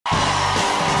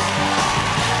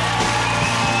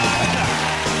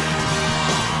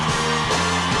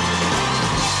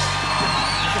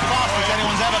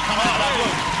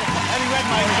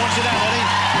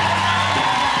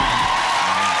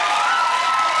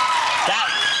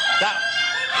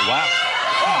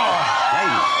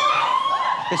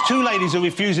There's two ladies who are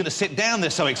refusing to sit down. They're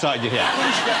so excited you're here.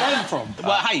 Where did you get them from?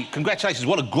 Well, hey, congratulations.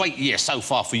 What a great year so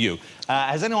far for you.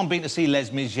 Has anyone been to see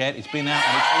Les Mis yet? It's been out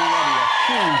and it's already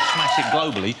a huge smash hit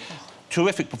globally.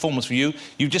 Terrific performance for you.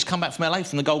 You've just come back from LA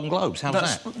from the Golden Globes. How's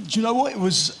that? Do you know what? It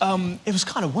was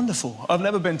kind of wonderful. I've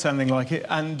never been to anything like it,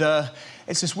 and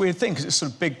it's this weird thing because it's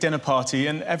sort of big dinner party,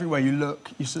 and everywhere you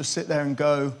look, you sort of sit there and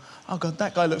go, "Oh God,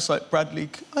 that guy looks like Bradley.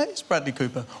 It's Bradley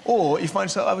Cooper." Or you find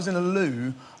yourself. I was in a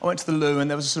loo. I went to the loo, and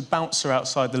there was a sort of bouncer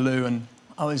outside the loo, and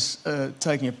I was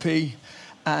taking a pee,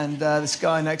 and this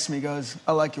guy next to me goes,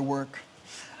 "I like your work."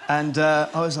 And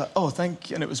I was like, "Oh, thank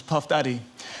you," and it was Puff Daddy.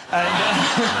 And,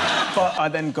 but I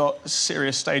then got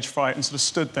serious stage fright and sort of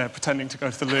stood there pretending to go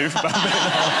to the loo for about a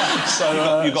minute.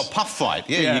 So you got puff fright,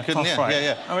 yeah, you couldn't, puff fright.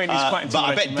 yeah. I mean, he's quite intimidating. But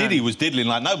I bet Diddy was diddling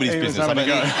like nobody's business. I bet.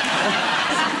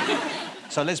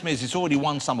 So Les Mis, it's already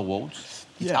won some awards.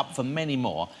 It's up for many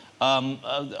more.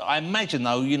 I imagine,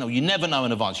 though, you know, you never know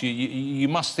in advance. You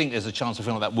must think there's a chance a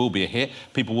film like that will be a hit.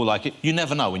 People will like it. You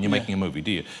never know when you're making a movie,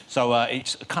 do you? So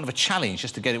it's kind of a challenge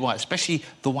just to get it right, especially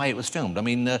the way it was filmed. I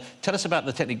mean, tell us about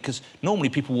the technique, because normally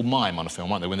people will mime on a film,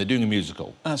 won't they, when they're doing a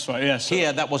musical? That's right, yes.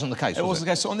 Here, that wasn't the case, It wasn't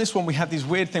the case. So on this one, we had this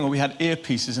weird thing where we had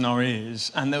earpieces in our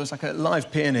ears, and there was, like, a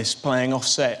live pianist playing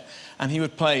offset, and he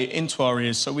would play into our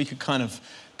ears so we could kind of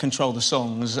control the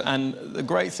songs, and the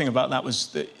great thing about that was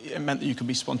that it meant that you could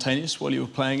be spontaneous while you were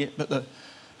playing it, but the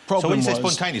problem was... So when you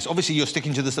say spontaneous, obviously you're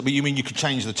sticking to this, but you mean you could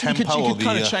change the tempo you could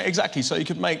kind of change, exactly, so you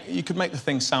could make the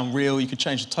thing sound real, you could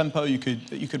change the tempo, you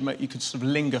could sort of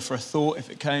linger for a thought if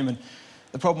it came, and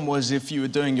the problem was if you were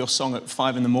doing your song at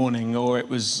 5 in the morning or it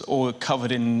was all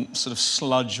covered in sort of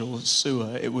sludge or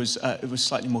sewer, it was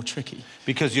slightly more tricky.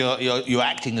 Because you're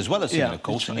acting as well as singing, of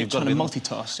course, and you've got to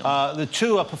multitask. The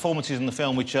two performances in the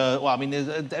film, which well, I mean,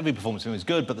 every performance in the film is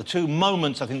good, but the two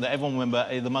moments I think that everyone remember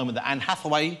are the moment that Anne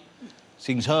Hathaway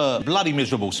sings her bloody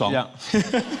miserable song. Yeah.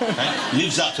 Okay?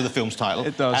 Lives up to the film's title.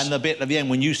 It does. And the bit at the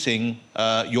end when you sing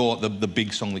the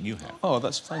big song that you have. Oh,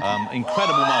 that's thank you.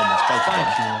 Incredible moments, both of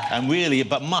them. And really,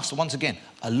 but once again,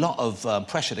 a lot of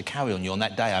pressure to carry on you on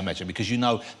that day, I imagine, because you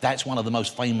know that's one of the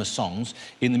most famous songs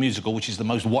in the musical, which is the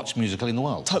most watched musical in the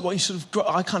world. Well, you sort of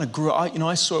I kind of grew up. You know,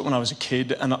 I saw it when I was a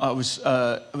kid, and it was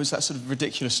that sort of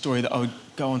ridiculous story that I would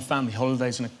go on family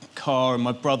holidays in a car, and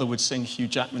my brother would sing Hugh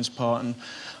Jackman's part, and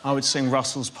I would sing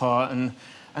Russell's part, and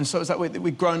so it was that way that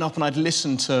we'd grown up, and I'd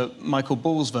listened to Michael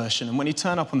Ball's version, and when you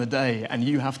turn up on the day and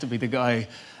you have to be the guy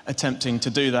attempting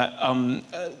to do that,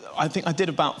 I think I did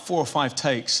about 4 or 5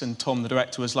 takes, and Tom, the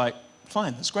director, was like,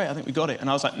 "Fine, that's great, I think we got it." And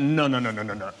I was like, no.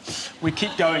 We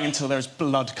keep going until there's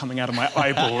blood coming out of my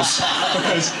eyeballs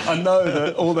because I know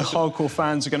that all the hardcore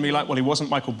fans are going to be like, well, he wasn't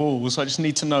Michael Ball, so I just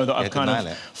need to know that I've kind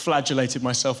of flagellated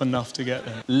myself enough to get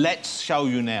there. Let's show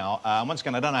you now. Once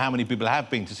again, I don't know how many people have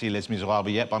been to see Les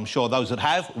Miserables yet, but I'm sure those that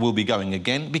have will be going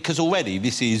again, because already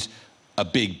this is a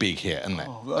big hit, isn't it?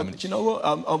 I mean, do you know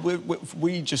what?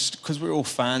 We just, because we're all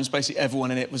fans, basically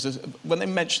everyone in it was... when they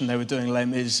mentioned they were doing Les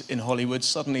Mis in Hollywood,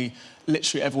 suddenly,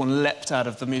 literally everyone leapt out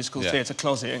of the musical theatre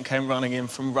closet and came running in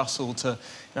from Russell to,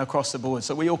 across the board.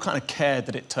 So we all kind of cared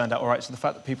that it turned out all right. So the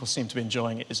fact that people seem to be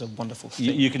enjoying it is a wonderful thing.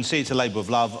 You can see it's a labour of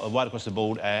love right across the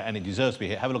board, and it deserves to be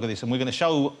here. Have a look at this, and we're going to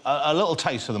show a little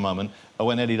taste for the moment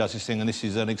when Eddie does his thing, and this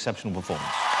is an exceptional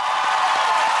performance.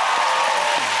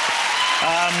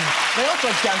 They are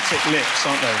gigantic lips,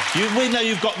 aren't they? We know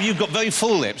you've got very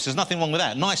full lips. There's nothing wrong with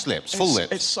that. Nice lips, full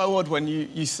lips. It's so odd when you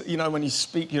know when you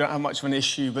speak, you don't have much of an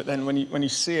issue, but then when you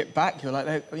see it back, you're like,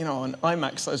 on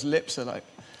IMAX, those lips are like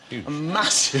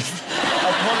massive. I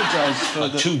apologise for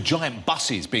like two giant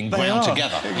buses being ground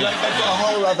together. They've got a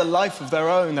whole other life of their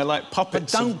own. They're like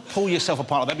puppets. But don't pull yourself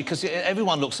apart like that, because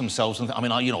everyone looks themselves and I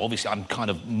mean, obviously I'm kind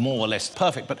of more or less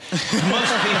perfect, but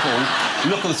most people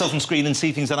look at themselves on screen and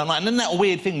see things they don't like. And isn't that a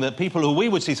weird thing that people who we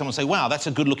would see someone say, wow, that's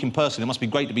a good-looking person, it must be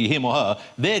great to be him or her,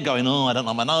 they're going, oh, I don't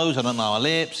like my nose, I don't like my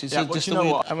lips. It's just you know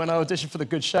what? And when I auditioned for The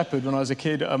Good Shepherd when I was a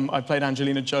kid, I played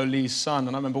Angelina Jolie's son,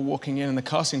 and I remember walking in and the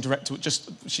casting director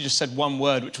she just said one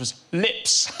word, which was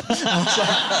lips. I was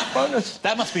like, bonus.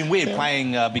 That must have been weird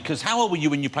playing, because how old were you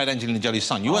when you played Angelina Jolie's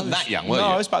son? You weren't that young, were you? No,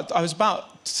 I was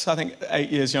about, I think, 8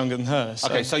 years younger than her. So.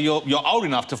 OK, so you're old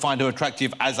enough to find her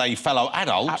attractive as a fellow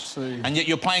adult. Absolutely. And yet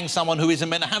you're playing someone who isn't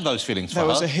meant to have those feelings for her. There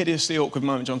was a hideously awkward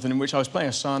moment, Jonathan, in which I was playing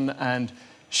a son and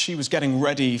she was getting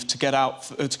ready to go out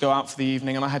for the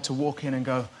evening, and I had to walk in and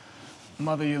go,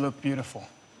 "Mother, you look beautiful."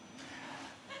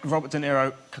 Robert De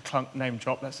Niro, clunk, name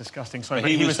drop, that's disgusting, sorry,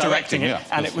 but he was directing it,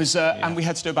 and it was, and we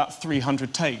had to do about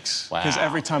 300 takes, because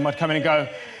every time I'd come in and go,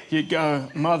 you'd go,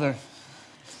 "Mother,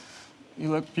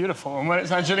 you look beautiful," and when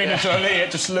it's Angelina Jolie,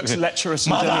 it just looks lecherous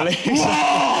and generally.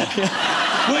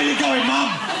 Where are you going,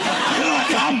 Mum?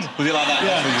 Come! Was it like that?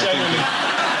 Yeah,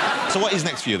 genuinely. So what is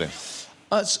next for you, then?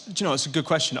 Do you know, it's a good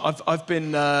question. I've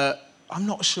been... I'm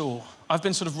not sure. I've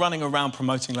been sort of running around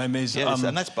promoting Les Mis. Yeah,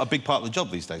 and that's a big part of the job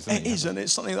these days, isn't it? It is, and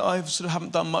it's something that I sort of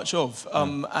haven't done much of.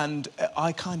 And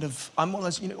I kind of... I'm one of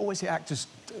those... You know, always hear actors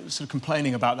sort of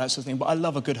complaining about that sort of thing, but I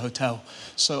love a good hotel.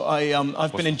 So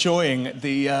I've been enjoying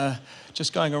the...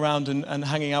 just going around and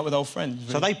hanging out with old friends.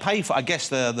 Really. So they pay for, I guess,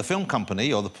 the film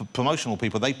company or the promotional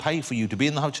people, they pay for you to be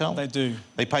in the hotel? They do.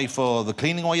 They pay for the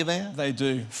cleaning while you're there? They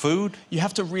do. Food? You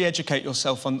have to re-educate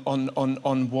yourself on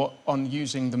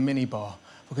using the minibar.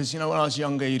 Because, you know, when I was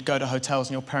younger, you'd go to hotels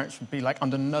and your parents would be like,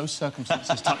 under no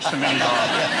circumstances touch the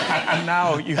minibar. And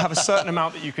now you have a certain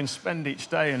amount that you can spend each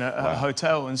day in a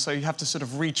hotel, and so you have to sort of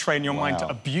retrain your mind to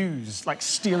abuse, like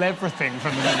steal everything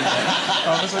from the minibar.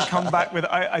 I also come back with...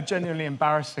 I genuinely,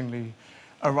 embarrassingly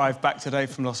arrived back today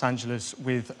from Los Angeles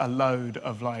with a load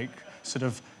of, like, sort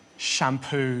of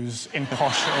shampoos in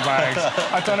posh little bags.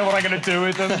 I don't know what I'm going to do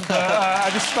with them, but I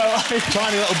just felt like...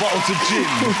 Tiny little bottles of gin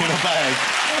in a bag.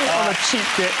 On a cheap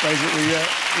kit, basically, yeah.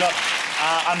 Look,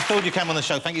 I'm thrilled you came on the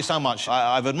show. Thank you so much.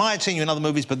 I've admired seeing you in other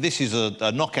movies, but this is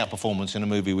a knockout performance in a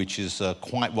movie which is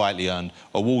quite rightly earned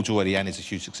awards already, and it's a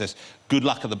huge success. Good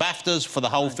luck at the BAFTAs for the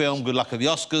whole film. Good luck at the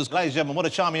Oscars. Ladies and gentlemen, what a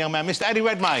charming young man, Mr. Eddie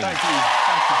Redmayne. Thank you.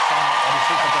 Thank you so much.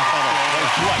 That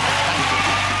was great.